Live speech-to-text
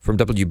From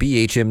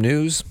WBHM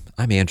News,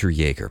 I'm Andrew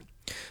Yeager.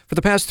 For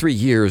the past 3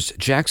 years,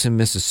 Jackson,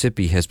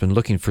 Mississippi has been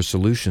looking for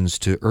solutions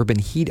to urban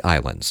heat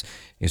islands.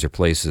 These are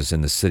places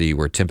in the city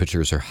where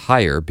temperatures are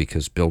higher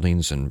because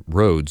buildings and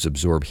roads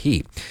absorb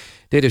heat.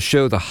 Data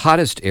show the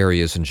hottest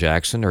areas in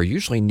Jackson are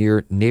usually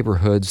near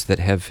neighborhoods that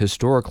have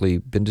historically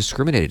been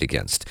discriminated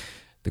against.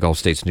 The Gulf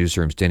States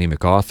Newsroom's Danny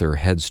MacArthur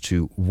heads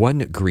to one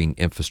green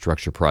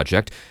infrastructure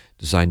project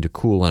designed to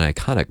cool an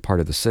iconic part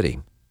of the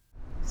city.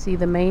 See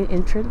the main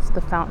entrance,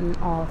 the fountain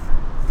on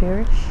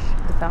Farish.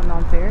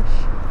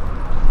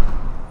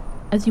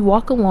 As you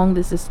walk along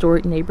this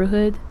historic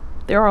neighborhood,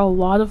 there are a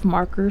lot of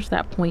markers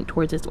that point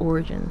towards its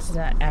origins.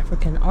 That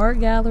African art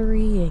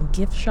gallery and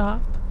gift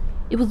shop.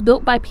 It was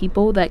built by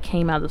people that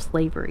came out of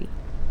slavery.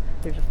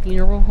 There's a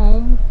funeral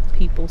home,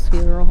 People's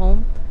Funeral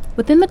Home.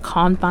 Within the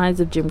confines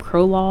of Jim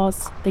Crow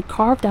laws, they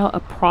carved out a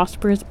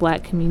prosperous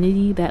black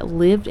community that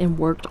lived and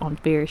worked on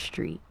Farish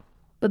Street.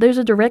 But there's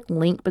a direct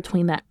link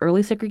between that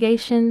early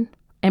segregation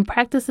and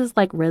practices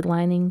like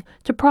redlining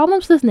to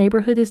problems this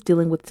neighborhood is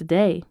dealing with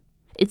today.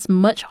 It's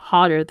much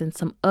hotter than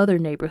some other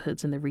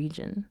neighborhoods in the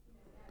region.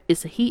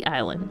 It's a heat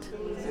island.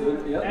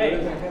 Hey,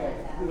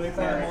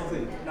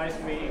 nice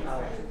to meet you.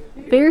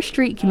 Farish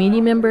Street community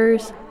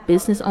members,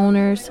 business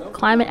owners,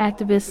 climate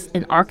activists,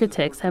 and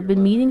architects have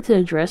been meeting to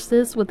address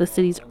this with the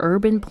city's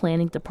urban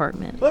planning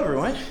department. Hello,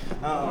 everyone.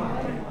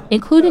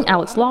 Including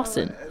Alex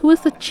Lawson, who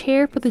is the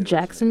chair for the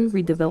Jackson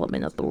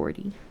Redevelopment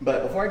Authority.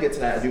 But before I get to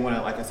that, I do want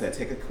to, like I said,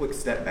 take a quick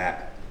step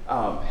back.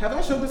 Have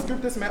I showed this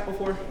group this map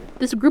before?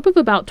 This group of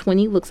about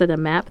 20 looks at a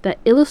map that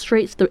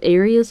illustrates the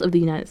areas of the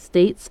United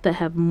States that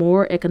have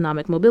more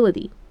economic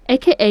mobility,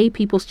 aka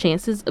people's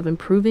chances of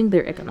improving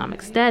their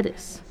economic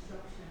status.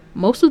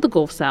 Most of the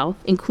Gulf South,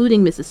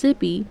 including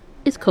Mississippi,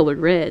 is colored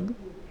red.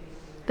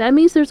 That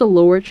means there's a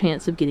lower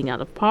chance of getting out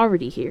of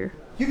poverty here.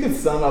 You can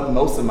sum up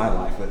most of my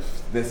life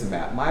with this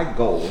map. My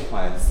goal,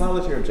 my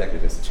solitary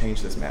objective is to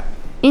change this map.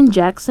 In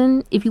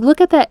Jackson, if you look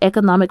at that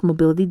economic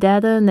mobility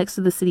data next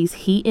to the city's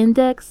heat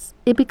index,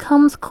 it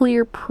becomes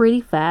clear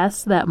pretty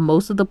fast that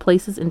most of the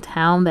places in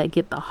town that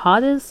get the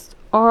hottest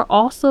are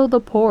also the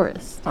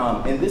poorest.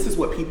 And this is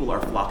what people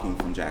are flocking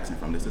from Jackson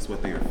from. This is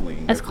what they are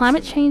fleeing. As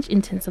climate change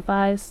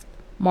intensifies,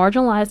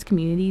 marginalized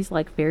communities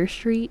like Farish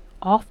Street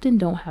often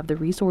don't have the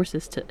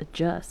resources to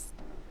adjust.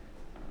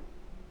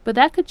 But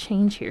that could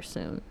change here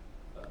soon.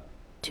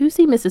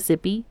 2C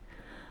Mississippi,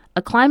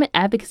 a climate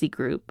advocacy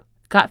group,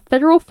 got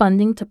federal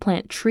funding to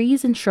plant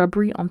trees and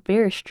shrubbery on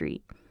Farish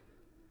Street.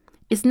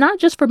 It's not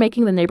just for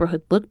making the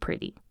neighborhood look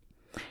pretty.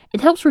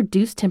 It helps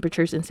reduce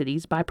temperatures in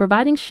cities by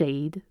providing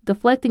shade,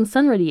 deflecting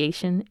sun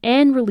radiation,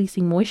 and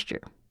releasing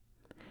moisture.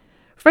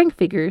 Frank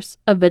Figures,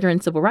 a veteran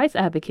civil rights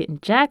advocate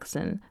in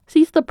Jackson,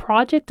 sees the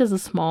project as a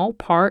small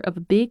part of a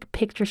big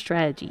picture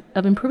strategy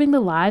of improving the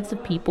lives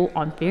of people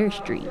on Farish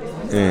Street.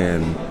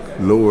 And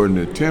lowering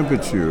the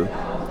temperature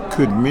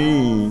could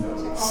mean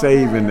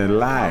saving the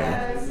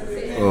life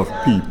of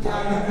people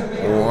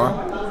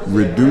or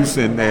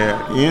reducing their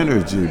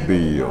energy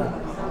bill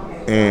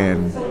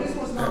and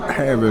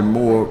having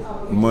more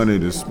money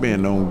to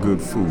spend on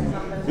good food.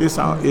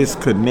 It's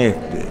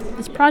connected.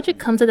 This project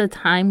comes at a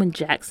time when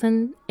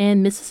Jackson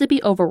and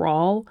Mississippi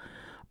overall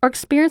are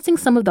experiencing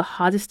some of the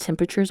hottest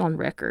temperatures on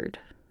record.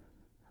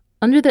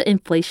 Under the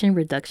Inflation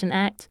Reduction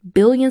Act,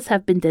 billions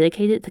have been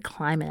dedicated to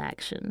climate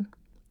action.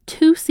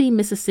 2C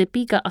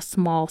Mississippi got a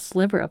small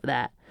sliver of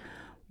that,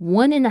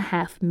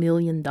 $1.5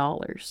 million,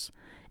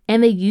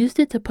 and they used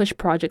it to push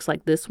projects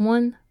like this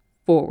one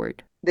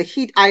forward. The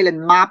heat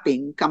island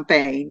mapping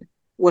campaign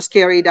was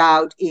carried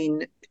out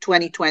in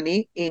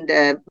 2020 in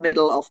the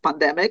middle of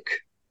pandemic.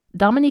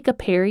 Dominica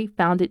Perry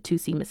founded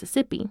 2C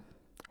Mississippi.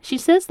 She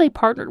says they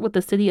partnered with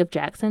the city of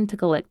Jackson to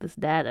collect this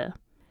data,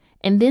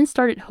 and then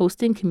started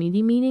hosting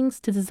community meetings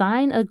to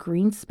design a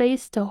green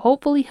space to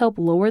hopefully help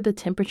lower the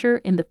temperature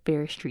in the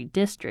Farish Street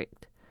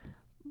district.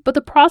 But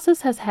the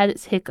process has had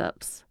its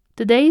hiccups.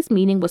 Today's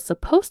meeting was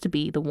supposed to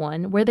be the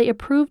one where they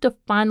approved a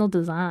final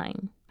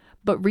design.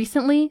 But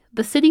recently,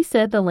 the city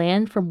said the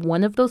land from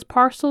one of those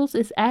parcels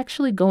is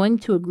actually going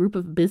to a group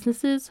of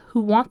businesses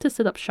who want to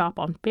set up shop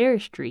on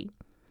Farish Street.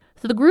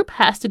 So the group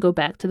has to go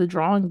back to the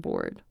drawing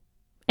board.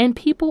 And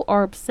people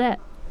are upset.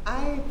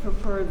 I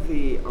prefer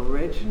the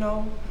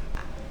original.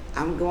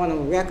 I'm going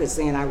on record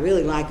saying I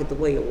really like it the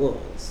way it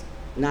was,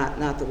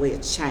 not the way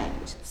it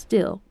changed.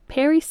 Still,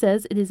 Perry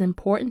says it is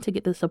important to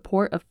get the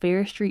support of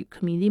Farish Street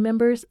community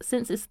members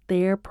since it's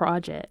their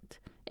project.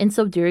 And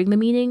so during the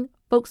meeting,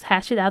 folks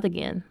hash it out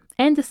again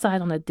and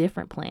decide on a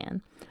different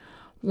plan.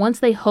 Once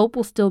they hope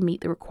will still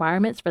meet the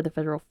requirements for the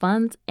federal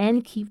funds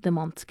and keep them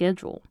on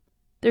schedule.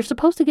 They're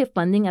supposed to get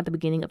funding at the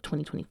beginning of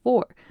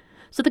 2024,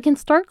 so they can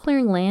start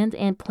clearing land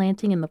and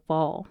planting in the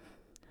fall.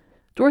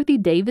 Dorothy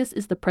Davis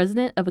is the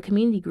president of a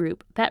community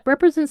group that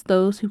represents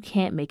those who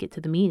can't make it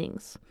to the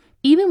meetings.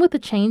 Even with the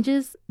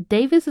changes,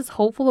 Davis is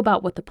hopeful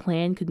about what the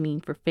plan could mean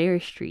for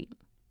Farish Street.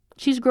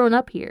 She's grown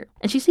up here,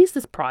 and she sees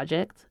this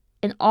project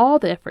and all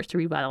the efforts to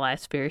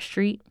revitalize Farish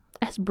Street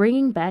as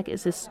bringing back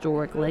its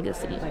historic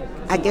legacy.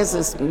 I guess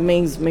it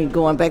means me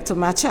going back to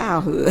my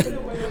childhood.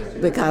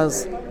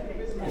 because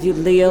you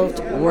lived,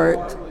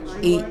 worked,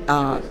 eat,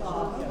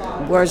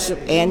 worship,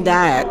 and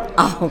died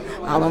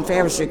all on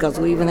Farish Street, because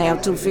we even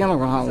have 2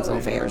 funeral homes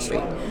on Farish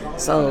Street.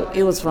 So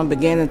it was from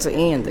beginning to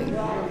ending.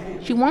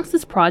 She wants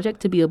this project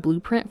to be a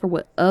blueprint for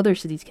what other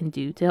cities can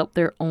do to help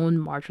their own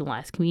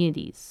marginalized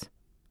communities.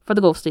 For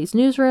the Gulf States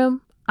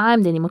Newsroom,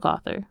 I'm Danny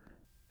MacArthur.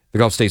 The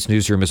Gulf States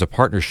Newsroom is a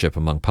partnership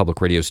among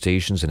public radio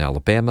stations in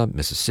Alabama,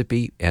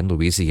 Mississippi, and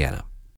Louisiana.